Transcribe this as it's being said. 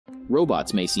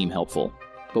Robots may seem helpful,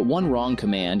 but one wrong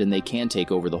command and they can take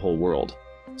over the whole world.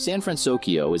 San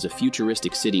Francisco is a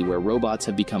futuristic city where robots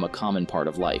have become a common part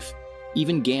of life.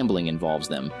 Even gambling involves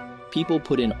them. People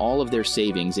put in all of their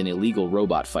savings in illegal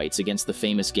robot fights against the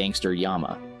famous gangster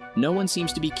Yama. No one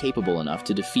seems to be capable enough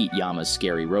to defeat Yama's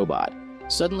scary robot.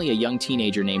 Suddenly, a young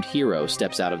teenager named Hiro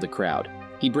steps out of the crowd.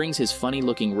 He brings his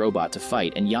funny-looking robot to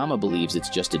fight, and Yama believes it's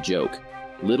just a joke.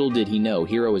 Little did he know,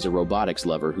 Hiro is a robotics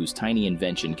lover whose tiny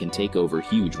invention can take over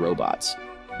huge robots.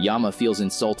 Yama feels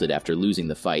insulted after losing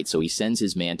the fight, so he sends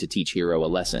his man to teach Hiro a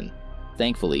lesson.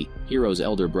 Thankfully, Hiro's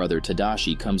elder brother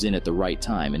Tadashi comes in at the right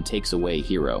time and takes away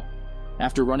Hiro.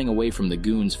 After running away from the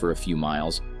goons for a few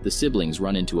miles, the siblings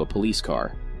run into a police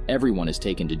car. Everyone is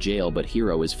taken to jail, but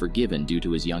Hiro is forgiven due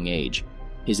to his young age.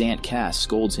 His Aunt Cass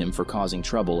scolds him for causing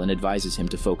trouble and advises him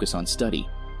to focus on study.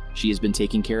 She has been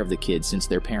taking care of the kids since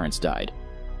their parents died.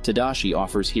 Tadashi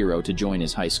offers Hiro to join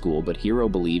his high school, but Hiro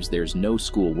believes there's no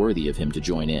school worthy of him to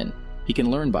join in. He can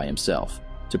learn by himself.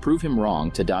 To prove him wrong,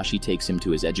 Tadashi takes him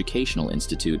to his educational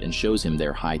institute and shows him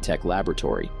their high-tech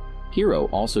laboratory. Hiro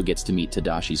also gets to meet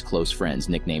Tadashi's close friends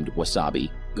nicknamed Wasabi,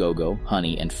 Gogo,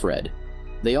 Honey, and Fred.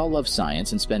 They all love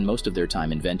science and spend most of their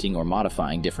time inventing or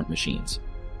modifying different machines.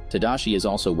 Tadashi is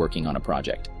also working on a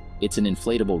project. It's an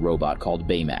inflatable robot called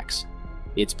Baymax.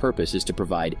 Its purpose is to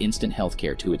provide instant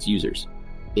healthcare to its users.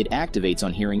 It activates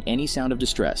on hearing any sound of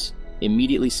distress,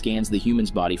 immediately scans the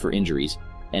human's body for injuries,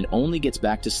 and only gets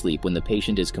back to sleep when the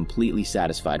patient is completely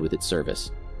satisfied with its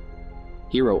service.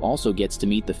 Hiro also gets to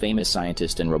meet the famous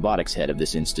scientist and robotics head of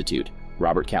this institute,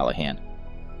 Robert Callahan.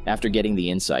 After getting the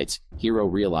insights, Hiro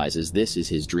realizes this is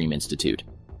his dream institute.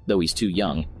 Though he's too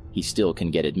young, he still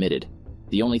can get admitted.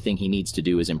 The only thing he needs to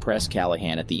do is impress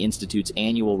Callahan at the institute's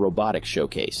annual robotics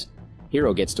showcase.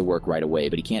 Hiro gets to work right away,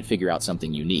 but he can't figure out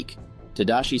something unique.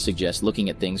 Tadashi suggests looking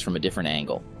at things from a different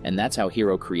angle, and that's how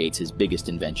Hiro creates his biggest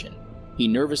invention. He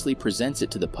nervously presents it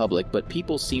to the public, but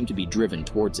people seem to be driven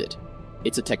towards it.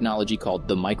 It's a technology called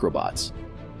the microbots.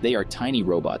 They are tiny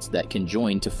robots that can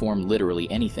join to form literally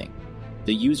anything.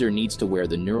 The user needs to wear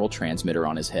the neural transmitter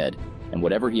on his head, and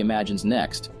whatever he imagines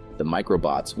next, the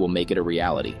microbots will make it a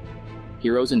reality.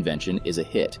 Hiro's invention is a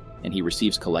hit, and he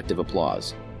receives collective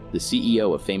applause. The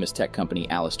CEO of famous tech company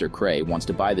Alistair Cray wants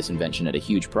to buy this invention at a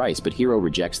huge price, but Hiro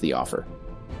rejects the offer.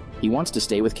 He wants to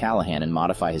stay with Callahan and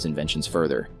modify his inventions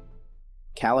further.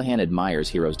 Callahan admires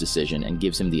Hiro's decision and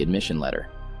gives him the admission letter.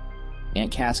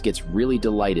 Aunt Cass gets really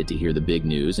delighted to hear the big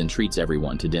news and treats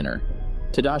everyone to dinner.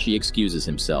 Tadashi excuses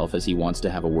himself as he wants to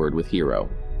have a word with Hiro.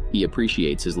 He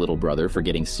appreciates his little brother for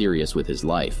getting serious with his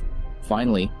life.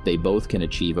 Finally, they both can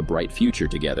achieve a bright future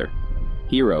together.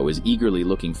 Hiro is eagerly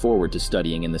looking forward to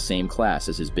studying in the same class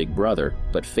as his big brother,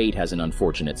 but fate has an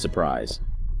unfortunate surprise.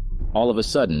 All of a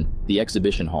sudden, the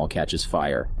exhibition hall catches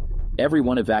fire.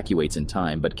 Everyone evacuates in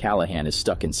time, but Callahan is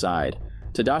stuck inside.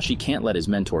 Tadashi can't let his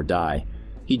mentor die.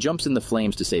 He jumps in the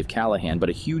flames to save Callahan, but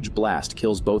a huge blast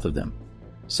kills both of them.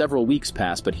 Several weeks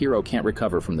pass, but Hiro can't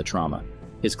recover from the trauma.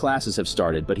 His classes have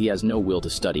started, but he has no will to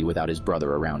study without his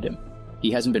brother around him.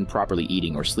 He hasn't been properly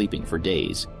eating or sleeping for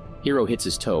days. Hiro hits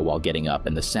his toe while getting up,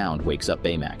 and the sound wakes up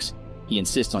Baymax. He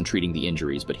insists on treating the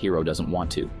injuries, but Hiro doesn't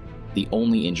want to. The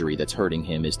only injury that's hurting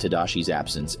him is Tadashi's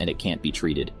absence, and it can't be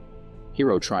treated.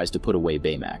 Hiro tries to put away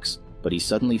Baymax, but he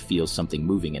suddenly feels something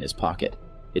moving in his pocket.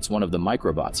 It's one of the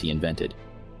microbots he invented.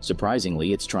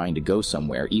 Surprisingly, it's trying to go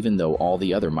somewhere, even though all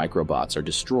the other microbots are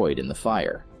destroyed in the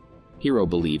fire. Hiro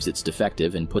believes it's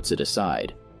defective and puts it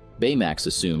aside. Baymax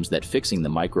assumes that fixing the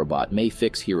microbot may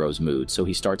fix Hiro's mood, so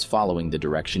he starts following the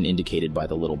direction indicated by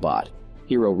the little bot.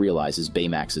 Hiro realizes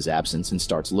Baymax's absence and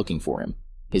starts looking for him.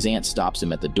 His aunt stops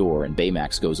him at the door, and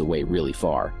Baymax goes away really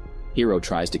far. Hiro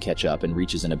tries to catch up and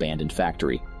reaches an abandoned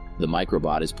factory. The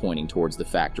microbot is pointing towards the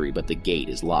factory, but the gate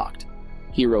is locked.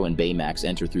 Hiro and Baymax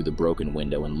enter through the broken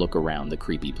window and look around the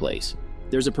creepy place.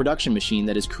 There's a production machine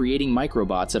that is creating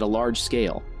microbots at a large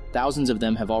scale. Thousands of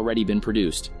them have already been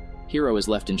produced. Hiro is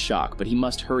left in shock, but he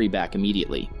must hurry back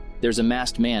immediately. There's a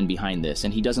masked man behind this,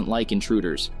 and he doesn't like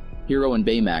intruders. Hiro and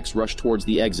Baymax rush towards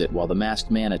the exit while the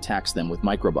masked man attacks them with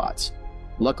microbots.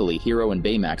 Luckily, Hiro and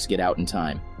Baymax get out in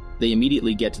time. They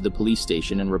immediately get to the police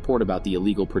station and report about the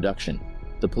illegal production.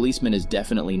 The policeman is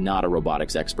definitely not a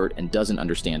robotics expert and doesn't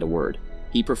understand a word.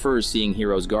 He prefers seeing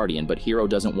Hiro's guardian, but Hiro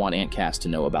doesn't want Aunt Cass to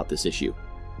know about this issue.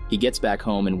 He gets back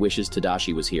home and wishes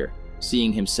Tadashi was here.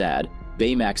 Seeing him sad,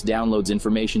 Baymax downloads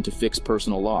information to fix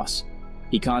personal loss.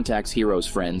 He contacts Hiro's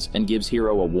friends and gives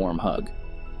Hiro a warm hug.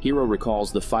 Hiro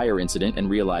recalls the fire incident and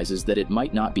realizes that it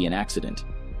might not be an accident.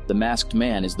 The masked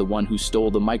man is the one who stole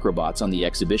the microbots on the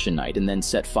exhibition night and then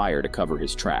set fire to cover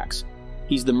his tracks.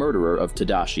 He's the murderer of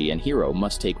Tadashi, and Hiro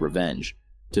must take revenge.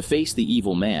 To face the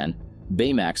evil man,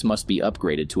 Baymax must be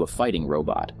upgraded to a fighting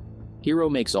robot. Hiro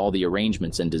makes all the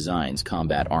arrangements and designs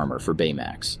combat armor for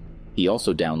Baymax. He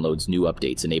also downloads new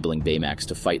updates enabling Baymax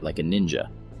to fight like a ninja.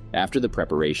 After the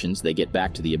preparations, they get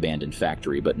back to the abandoned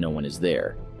factory, but no one is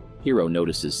there. Hiro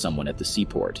notices someone at the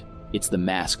seaport. It's the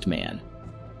masked man.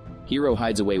 Hiro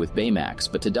hides away with Baymax,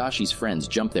 but Tadashi's friends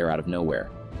jump there out of nowhere.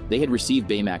 They had received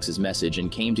Baymax's message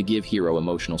and came to give Hiro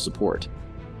emotional support.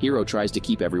 Hiro tries to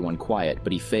keep everyone quiet,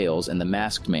 but he fails and the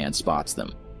masked man spots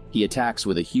them. He attacks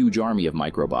with a huge army of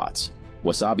microbots.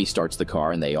 Wasabi starts the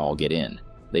car and they all get in.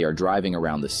 They are driving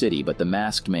around the city, but the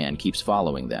masked man keeps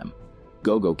following them.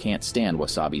 Gogo can't stand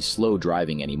Wasabi's slow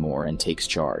driving anymore and takes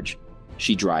charge.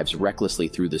 She drives recklessly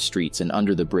through the streets and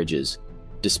under the bridges.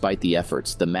 Despite the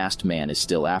efforts, the masked man is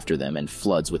still after them and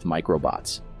floods with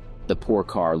microbots. The poor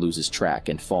car loses track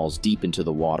and falls deep into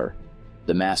the water.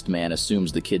 The masked man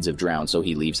assumes the kids have drowned, so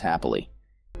he leaves happily.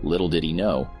 Little did he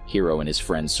know, Hiro and his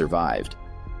friends survived.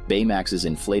 Baymax's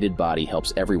inflated body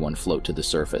helps everyone float to the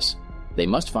surface. They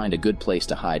must find a good place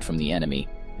to hide from the enemy,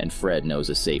 and Fred knows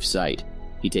a safe site.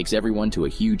 He takes everyone to a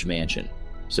huge mansion.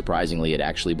 Surprisingly, it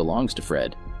actually belongs to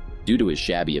Fred. Due to his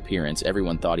shabby appearance,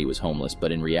 everyone thought he was homeless,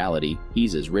 but in reality,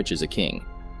 he's as rich as a king.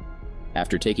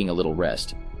 After taking a little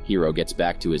rest, Hiro gets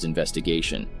back to his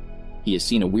investigation. He has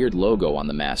seen a weird logo on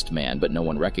the masked man, but no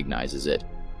one recognizes it.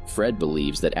 Fred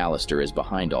believes that Alistair is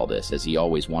behind all this, as he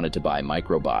always wanted to buy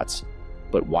microbots.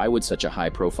 But why would such a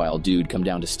high-profile dude come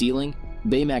down to stealing?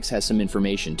 Baymax has some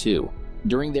information too.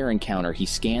 During their encounter, he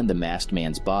scanned the masked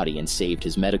man's body and saved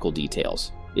his medical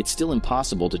details. It's still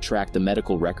impossible to track the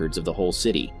medical records of the whole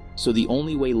city, so the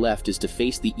only way left is to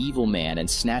face the evil man and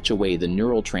snatch away the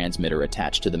neural transmitter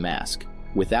attached to the mask.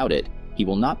 Without it, he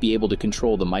will not be able to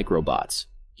control the microbots.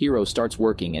 Hiro starts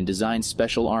working and designs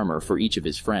special armor for each of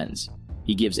his friends.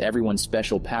 He gives everyone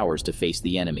special powers to face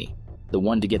the enemy. The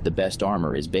one to get the best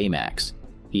armor is Baymax.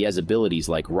 He has abilities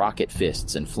like rocket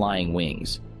fists and flying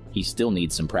wings. He still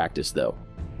needs some practice though.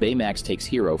 Baymax takes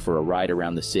Hiro for a ride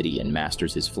around the city and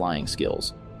masters his flying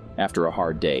skills. After a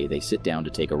hard day, they sit down to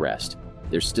take a rest.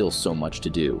 There's still so much to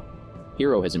do.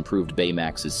 Hiro has improved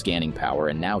Baymax's scanning power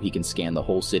and now he can scan the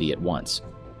whole city at once.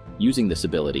 Using this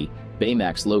ability,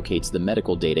 Baymax locates the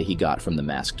medical data he got from the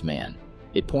masked man.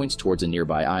 It points towards a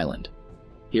nearby island.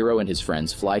 Hiro and his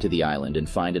friends fly to the island and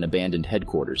find an abandoned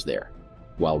headquarters there.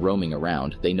 While roaming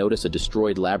around, they notice a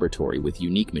destroyed laboratory with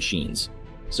unique machines.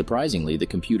 Surprisingly, the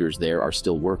computers there are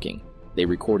still working. They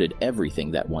recorded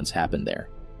everything that once happened there.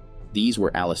 These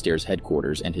were Alistair's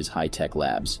headquarters and his high-tech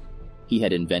labs. He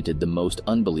had invented the most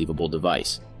unbelievable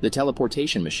device, the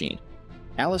teleportation machine.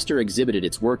 Alistair exhibited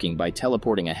its working by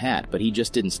teleporting a hat, but he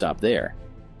just didn't stop there.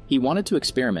 He wanted to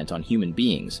experiment on human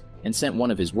beings and sent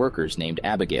one of his workers named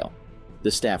Abigail.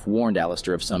 The staff warned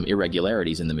Alistair of some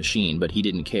irregularities in the machine, but he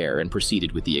didn't care and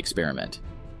proceeded with the experiment.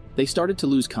 They started to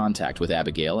lose contact with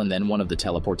Abigail and then one of the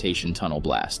teleportation tunnel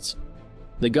blasts.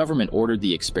 The government ordered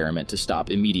the experiment to stop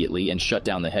immediately and shut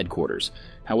down the headquarters.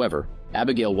 However,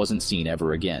 Abigail wasn't seen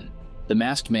ever again. The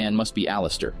masked man must be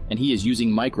Alistair, and he is using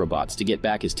microbots to get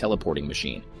back his teleporting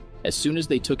machine. As soon as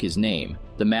they took his name,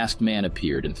 the masked man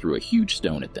appeared and threw a huge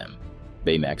stone at them.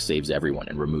 Baymax saves everyone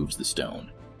and removes the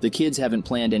stone. The kids haven't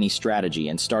planned any strategy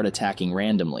and start attacking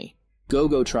randomly.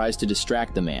 Gogo tries to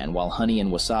distract the man while Honey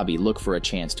and Wasabi look for a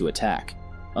chance to attack.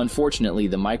 Unfortunately,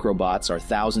 the microbots are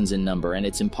thousands in number and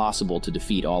it's impossible to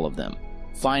defeat all of them.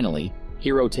 Finally,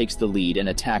 Hiro takes the lead and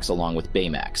attacks along with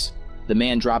Baymax. The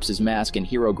man drops his mask and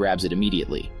Hiro grabs it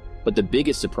immediately. But the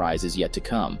biggest surprise is yet to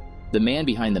come. The man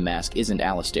behind the mask isn't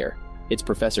Alistair. It's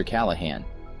Professor Callahan.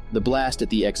 The blast at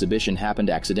the exhibition happened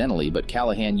accidentally, but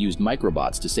Callahan used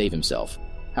microbots to save himself.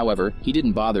 However, he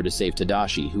didn't bother to save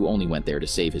Tadashi, who only went there to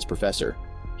save his professor.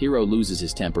 Hiro loses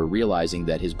his temper, realizing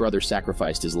that his brother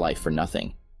sacrificed his life for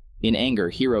nothing. In anger,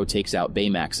 Hiro takes out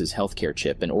Baymax's healthcare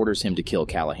chip and orders him to kill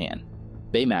Callahan.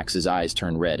 Baymax's eyes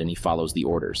turn red and he follows the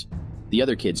orders. The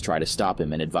other kids try to stop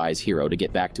him and advise Hiro to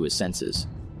get back to his senses.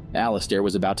 Alistair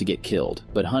was about to get killed,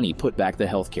 but Honey put back the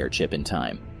healthcare chip in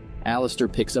time. Alistair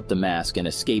picks up the mask and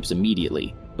escapes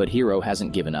immediately, but Hiro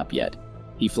hasn't given up yet.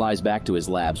 He flies back to his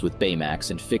labs with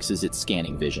Baymax and fixes its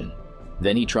scanning vision.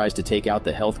 Then he tries to take out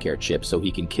the healthcare chip so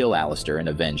he can kill Alistair and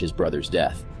avenge his brother's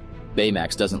death.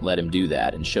 Baymax doesn't let him do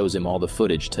that and shows him all the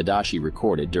footage Tadashi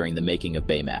recorded during the making of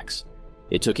Baymax.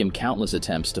 It took him countless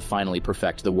attempts to finally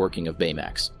perfect the working of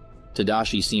Baymax.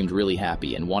 Tadashi seemed really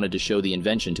happy and wanted to show the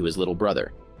invention to his little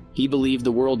brother. He believed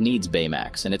the world needs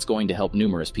Baymax and it's going to help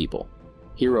numerous people.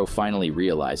 Hiro finally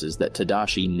realizes that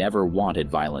Tadashi never wanted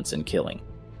violence and killing.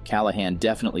 Callahan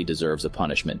definitely deserves a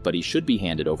punishment, but he should be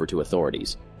handed over to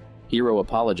authorities. Hiro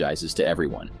apologizes to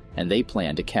everyone, and they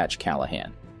plan to catch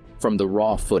Callahan. From the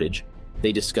raw footage,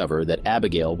 they discover that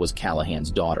Abigail was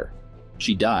Callahan's daughter.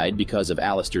 She died because of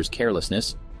Alistair's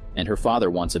carelessness, and her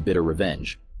father wants a bitter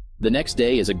revenge. The next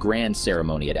day is a grand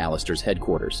ceremony at Alistair's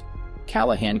headquarters.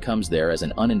 Callahan comes there as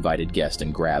an uninvited guest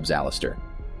and grabs Alistair.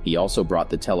 He also brought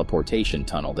the teleportation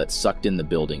tunnel that sucked in the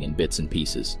building in bits and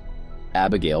pieces.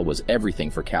 Abigail was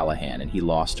everything for Callahan, and he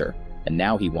lost her, and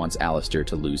now he wants Alistair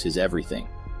to lose his everything.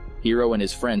 Hiro and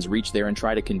his friends reach there and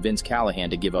try to convince Callahan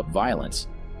to give up violence.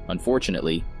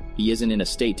 Unfortunately, he isn't in a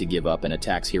state to give up and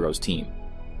attacks Hiro's team.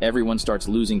 Everyone starts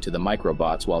losing to the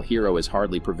microbots while Hiro is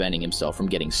hardly preventing himself from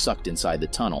getting sucked inside the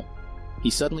tunnel. He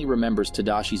suddenly remembers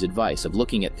Tadashi's advice of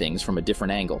looking at things from a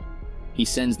different angle. He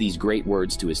sends these great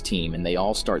words to his team and they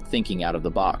all start thinking out of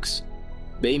the box.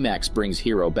 Baymax brings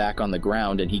Hiro back on the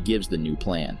ground and he gives the new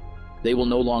plan. They will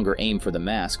no longer aim for the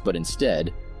mask, but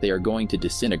instead, they are going to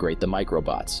disintegrate the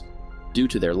microbots. Due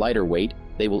to their lighter weight,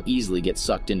 they will easily get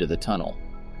sucked into the tunnel.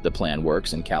 The plan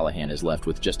works and Callahan is left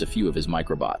with just a few of his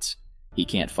microbots. He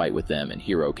can't fight with them and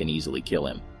Hiro can easily kill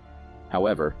him.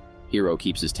 However, Hiro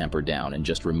keeps his temper down and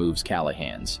just removes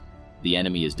Callahan's. The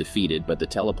enemy is defeated, but the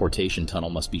teleportation tunnel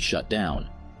must be shut down.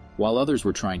 While others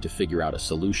were trying to figure out a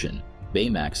solution,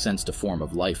 Baymax sensed a form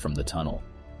of life from the tunnel.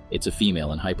 It's a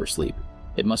female in hypersleep.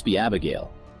 It must be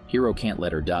Abigail. Hiro can't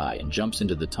let her die and jumps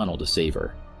into the tunnel to save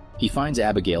her. He finds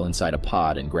Abigail inside a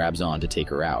pod and grabs on to take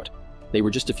her out. They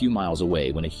were just a few miles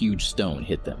away when a huge stone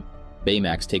hit them.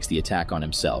 Baymax takes the attack on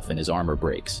himself and his armor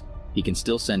breaks. He can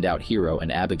still send out Hiro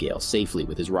and Abigail safely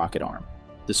with his rocket arm.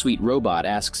 The sweet robot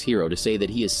asks Hiro to say that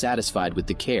he is satisfied with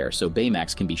the care so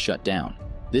Baymax can be shut down.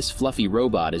 This fluffy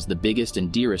robot is the biggest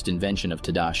and dearest invention of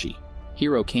Tadashi.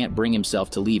 Hiro can't bring himself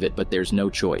to leave it, but there's no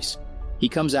choice. He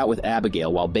comes out with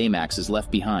Abigail while Baymax is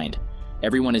left behind.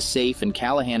 Everyone is safe and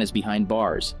Callahan is behind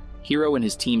bars. Hiro and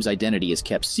his team's identity is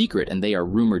kept secret and they are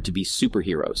rumored to be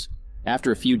superheroes.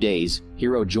 After a few days,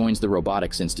 Hiro joins the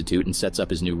Robotics Institute and sets up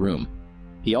his new room.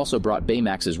 He also brought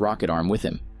Baymax's rocket arm with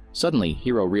him. Suddenly,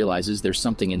 Hiro realizes there's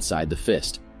something inside the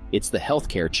fist. It's the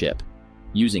healthcare chip.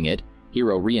 Using it,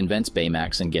 Hiro reinvents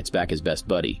Baymax and gets back his best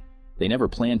buddy. They never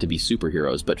planned to be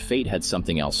superheroes, but fate had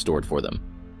something else stored for them.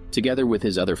 Together with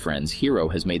his other friends, Hiro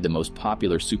has made the most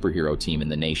popular superhero team in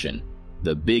the nation,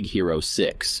 the Big Hero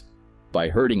 6. By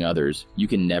hurting others, you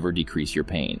can never decrease your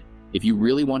pain. If you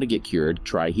really want to get cured,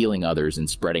 try healing others and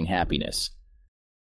spreading happiness.